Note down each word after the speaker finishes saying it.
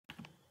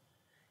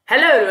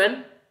Hello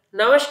everyone,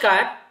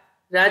 Namaskar,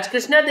 Raj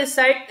Krishna this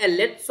side, and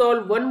let's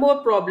solve one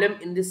more problem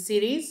in this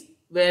series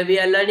where we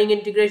are learning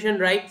integration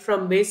right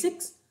from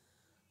basics.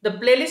 The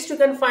playlist you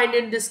can find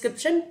in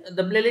description.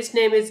 The playlist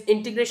name is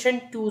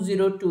Integration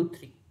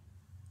 2023.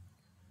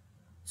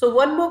 So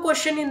one more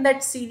question in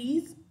that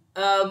series,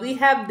 we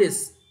have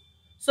this.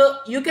 So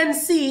you can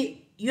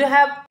see you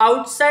have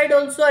outside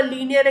also a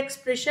linear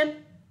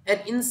expression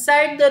and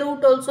inside the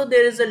root also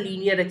there is a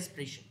linear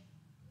expression.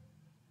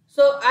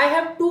 So I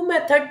have two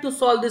methods to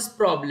solve this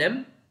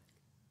problem.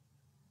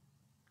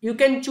 You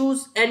can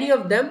choose any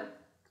of them.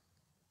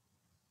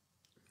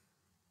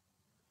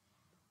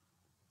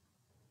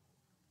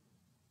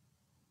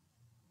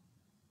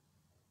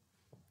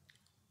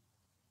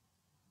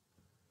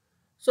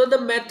 So the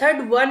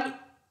method one,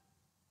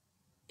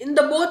 in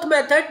the both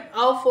method,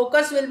 our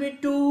focus will be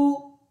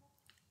to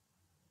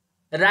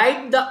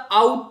write the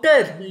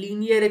outer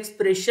linear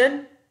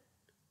expression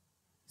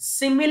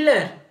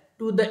similar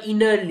to the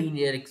inner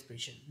linear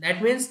expression.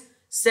 That means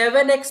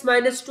 7x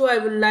minus 2 I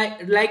will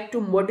like to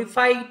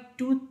modify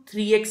to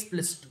 3x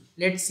plus 2.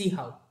 Let's see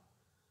how.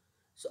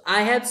 So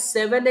I have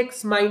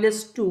 7x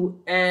minus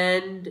 2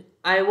 and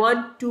I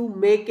want to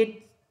make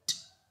it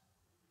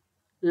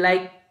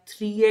like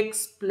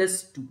 3x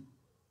plus 2.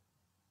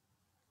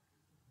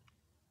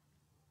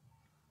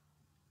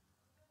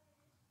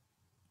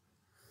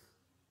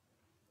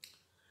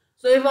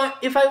 So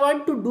if I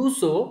want to do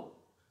so,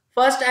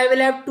 first I will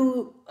have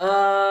to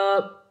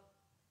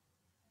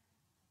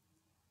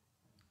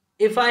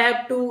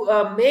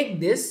make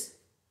this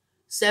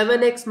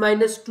 7x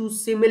minus 2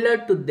 similar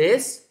to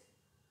this.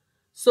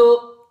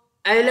 So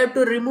I will have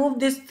to remove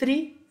this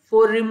 3.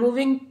 For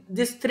removing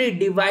this 3,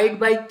 divide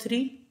by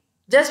 3.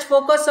 Just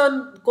focus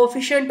on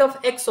coefficient of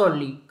x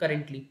only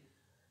currently.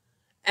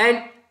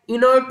 And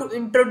in order to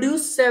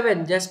introduce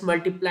 7, just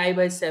multiply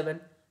by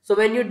 7. So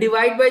when you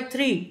divide by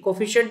 3,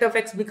 coefficient of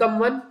x become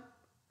 1.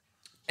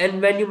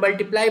 And when you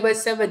multiply by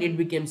 7, it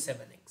became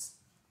 7x.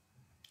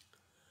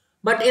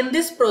 But in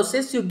this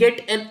process, you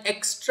get an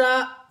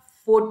extra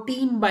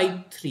 14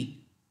 by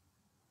 3.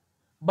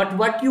 But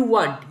what you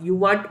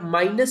want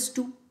minus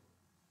 2.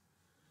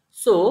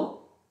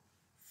 So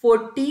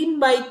 14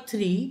 by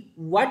 3,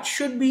 what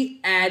should be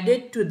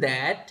added to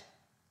that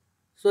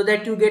so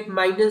that you get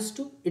minus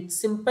 2? It's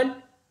simple.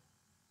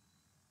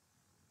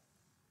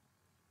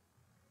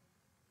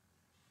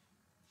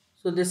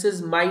 So this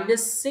is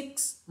minus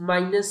 6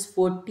 minus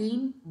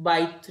 14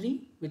 by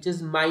 3, which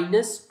is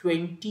minus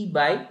 20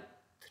 by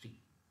 3.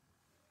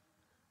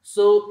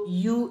 So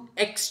you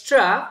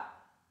extra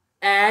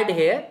add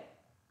here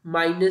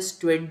minus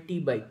 20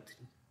 by 3.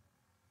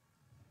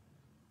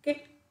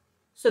 Okay.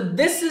 So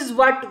this is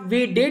what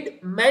we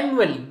did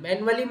manually.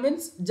 Manually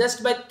means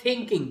just by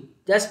thinking,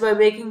 just by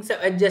making some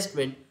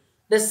adjustment.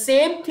 The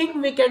same thing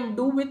we can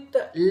do with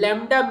the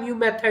lambda mu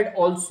method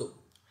also.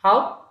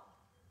 How?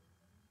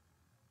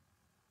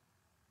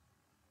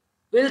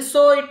 We'll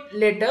show it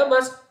later,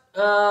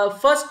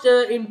 but first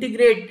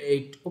integrate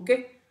it.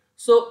 Okay.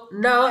 So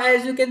now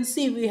as you can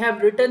see, we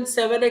have written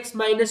 7x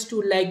minus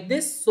 2 like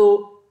this.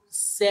 So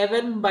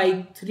 7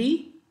 by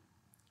 3.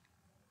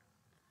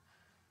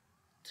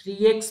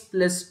 3x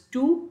plus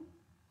 2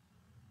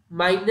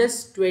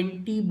 minus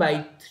 20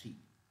 by 3.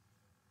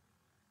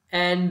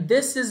 And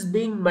this is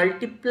being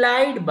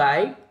multiplied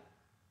by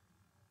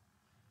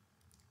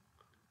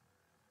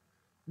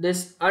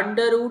this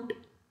under root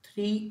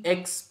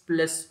 3x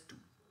plus 2.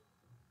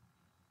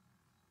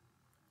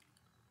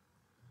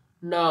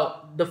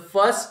 Now the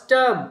first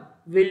term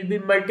will be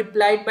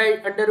multiplied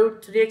by under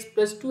root 3x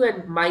plus 2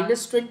 and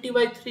minus 20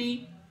 by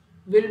 3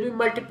 will be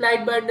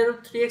multiplied by under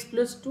root 3x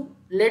plus 2.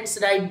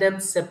 Let's write them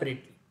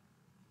separately.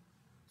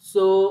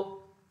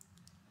 So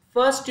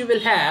first you will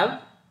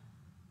have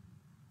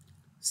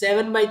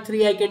 7 by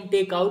 3 I can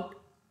take out,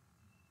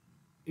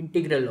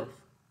 integral of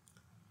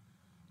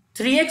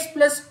 3x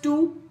plus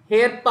 2,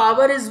 here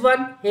power is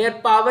 1, here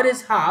power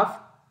is half.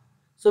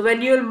 So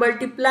when you will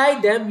multiply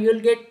them, you will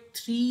get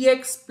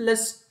 3x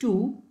plus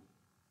 2,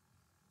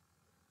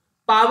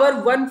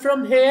 power 1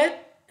 from here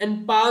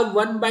and power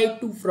 1 by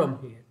 2 from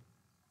here,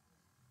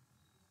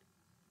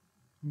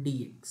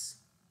 dx.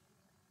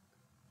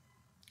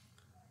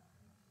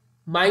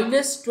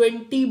 Minus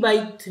 20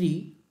 by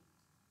 3,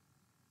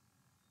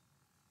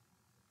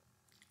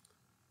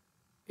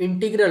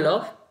 integral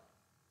of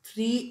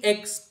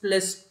 3x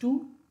plus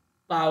 2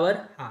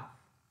 power half.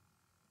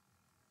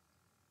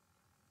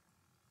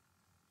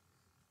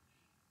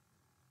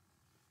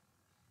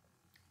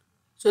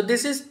 So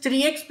this is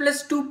 3x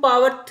plus 2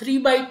 power 3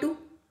 by 2.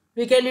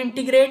 We can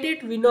integrate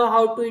it. We know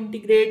how to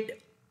integrate.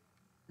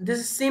 This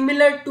is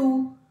similar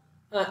to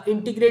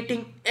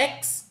integrating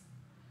x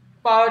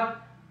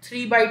power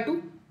 3 by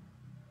 2.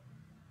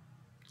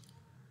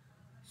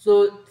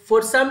 So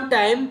for some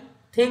time,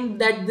 think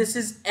that this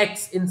is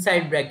x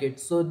inside bracket.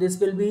 So this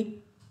will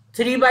be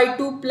 3 by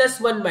 2 plus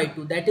 1 by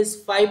 2. That is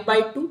 5 by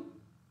 2.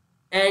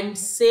 And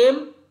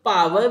same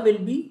power will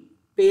be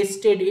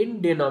pasted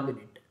in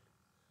denominator.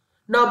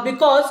 Now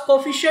because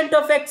coefficient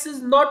of x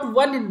is not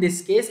 1 in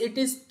this case, it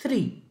is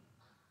 3.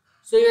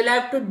 So you'll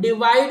have to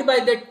divide by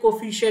that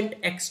coefficient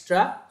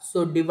extra.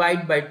 So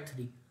divide by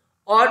 3.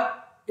 Or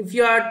if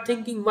you are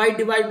thinking why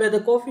divide by the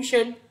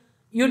coefficient,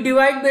 you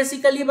divide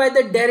basically by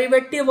the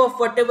derivative of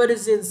whatever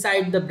is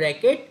inside the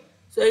bracket.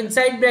 So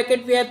inside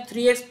bracket we have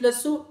 3x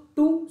plus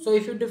 2. So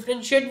if you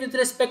differentiate with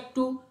respect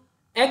to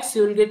x,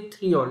 you will get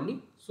 3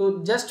 only.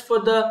 So just for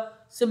the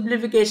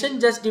simplification,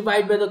 just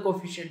divide by the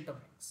coefficient of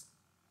x.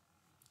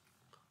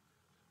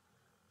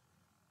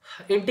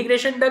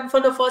 Integration done for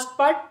the first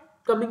part.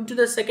 Coming to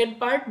the second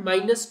part,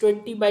 minus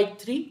 20 by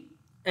 3,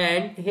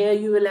 and here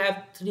you will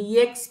have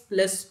 3x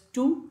plus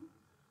 2.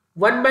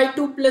 1 by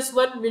 2 plus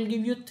 1 will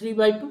give you 3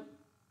 by 2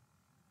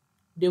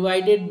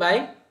 divided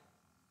by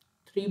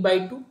 3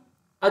 by 2.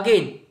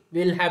 Again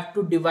we will have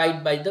to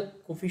divide by the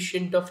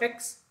coefficient of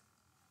x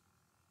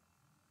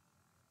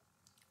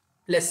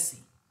plus c.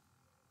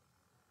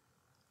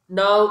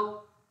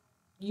 Now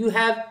you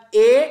have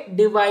a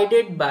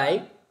divided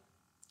by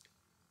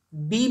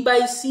b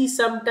by c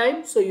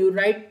sometimes, so you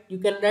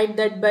can write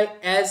that by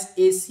as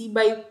ac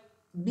by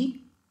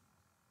b.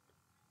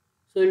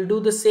 So we'll do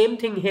the same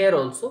thing here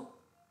also.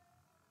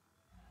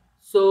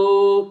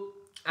 So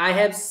I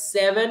have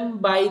 7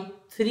 by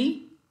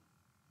 3.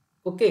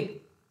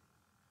 Okay,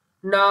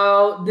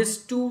 now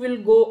this 2 will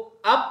go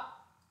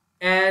up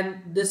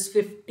and this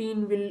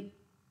 15 will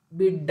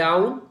be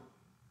down.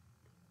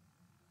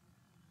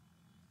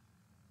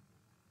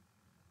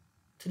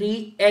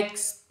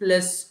 3x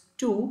plus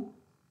 2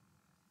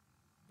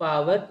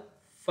 power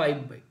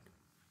 5 by 2.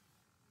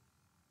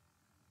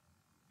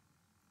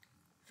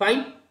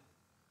 Fine.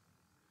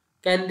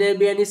 Can there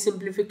be any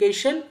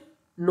simplification?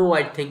 No,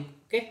 I think.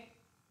 Okay.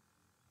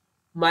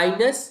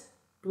 Minus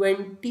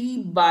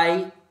 20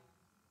 by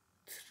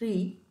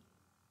 3.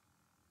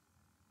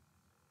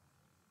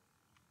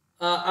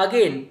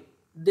 Again,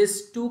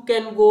 this 2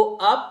 can go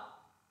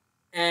up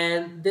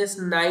and this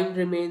 9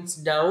 remains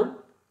down.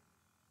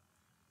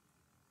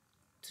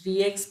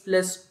 3x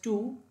plus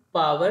 2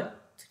 power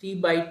 3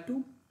 by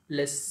 2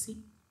 plus c.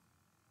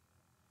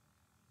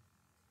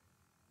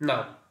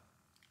 Now,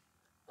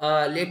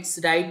 let's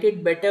write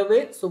it better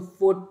way. So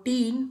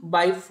 14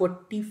 by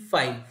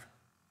 45.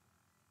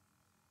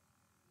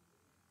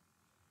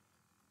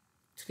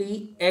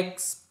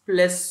 3x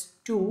plus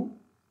 2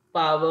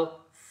 power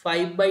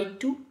 5 by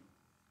 2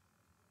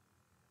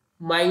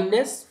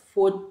 minus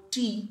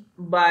 40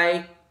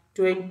 by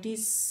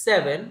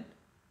 27.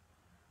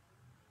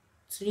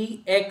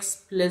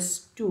 3x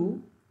plus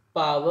 2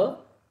 power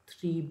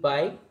 3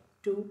 by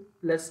 2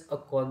 plus a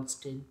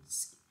constant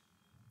c.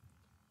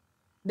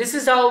 This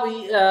is how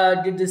we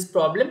did this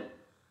problem,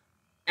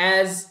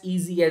 as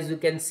easy as you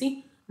can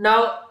see.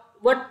 Now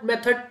what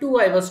method 2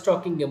 I was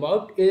talking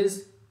about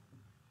is,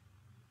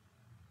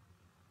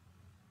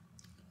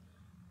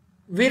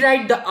 we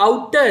write the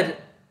outer,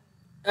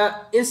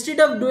 instead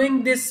of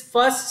doing this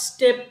first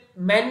step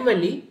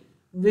manually,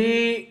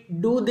 we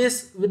do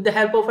this with the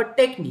help of a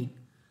technique.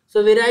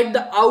 So we write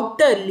the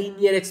outer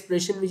linear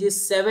expression, which is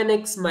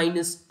 7x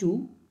minus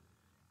 2,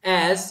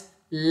 as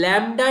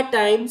lambda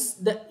times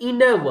the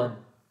inner one.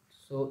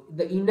 So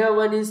the inner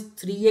one is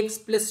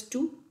 3x plus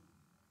 2.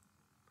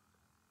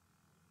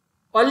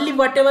 Only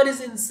whatever is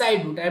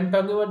inside root, I am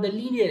talking about the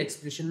linear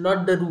expression,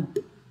 not the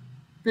root,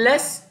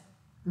 plus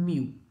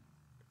mu.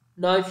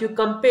 Now if you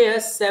compare,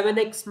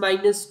 7x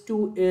minus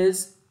 2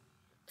 is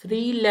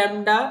 3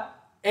 lambda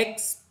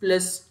x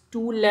plus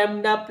 2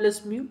 lambda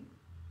plus mu.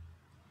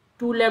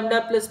 2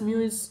 lambda plus mu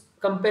is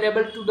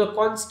comparable to the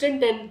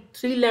constant and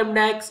 3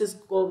 lambda x is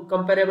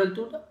comparable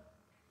to the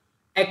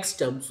x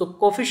term. So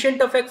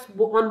coefficient of x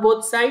on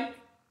both sides,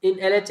 in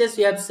LHS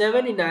you have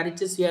 7, in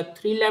RHS you have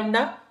 3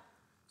 lambda.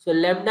 So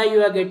lambda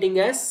you are getting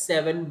as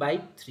 7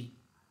 by 3.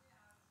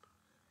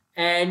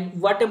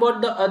 And what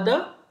about the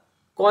other?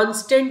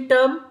 Constant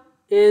term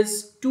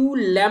is 2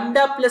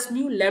 lambda plus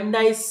mu. Lambda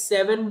is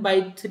 7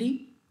 by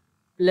 3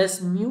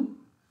 plus mu.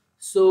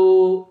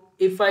 So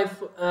if I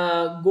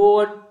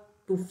go on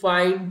to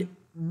find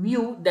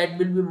mu, that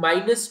will be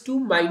minus 2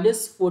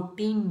 minus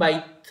 14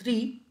 by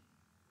 3.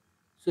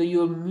 So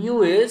your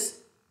mu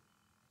is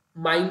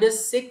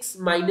minus 6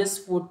 minus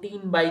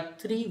 14 by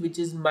 3, which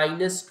is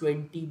minus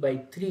 20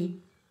 by 3.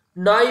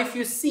 Now if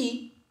you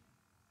see,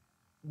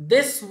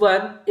 this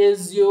one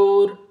is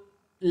your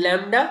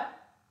lambda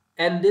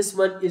and this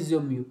one is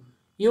your mu.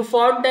 You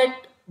found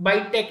that by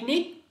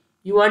technique,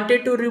 you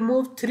wanted to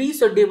remove 3,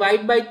 so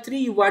divide by 3.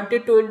 You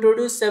wanted to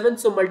introduce 7,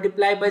 so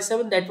multiply by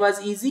 7. That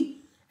was easy.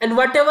 And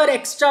whatever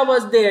extra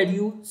was there,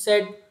 you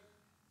said,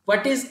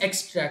 what is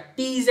extra?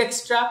 T is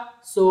extra.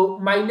 So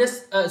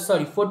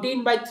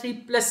 14 by 3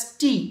 plus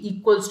t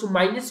equals to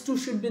minus 2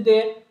 should be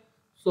there.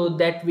 So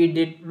that we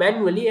did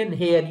manually, and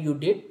here you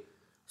did.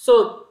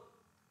 So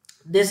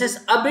this is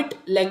a bit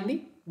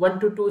lengthy, 1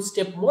 to 2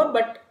 step more,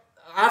 but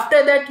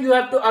after that you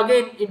have to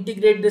again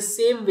integrate the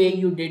same way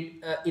you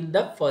did in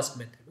the first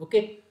method.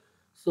 Okay.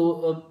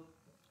 So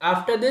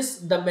after this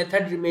the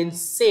method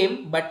remains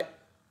same, but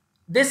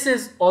this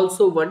is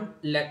also one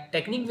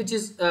technique which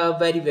is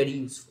very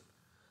useful.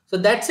 So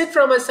that's it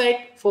from my side.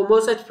 For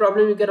more such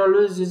problem, you can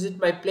always visit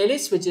my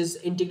playlist, which is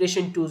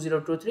Integration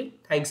 2023.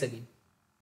 Thanks again.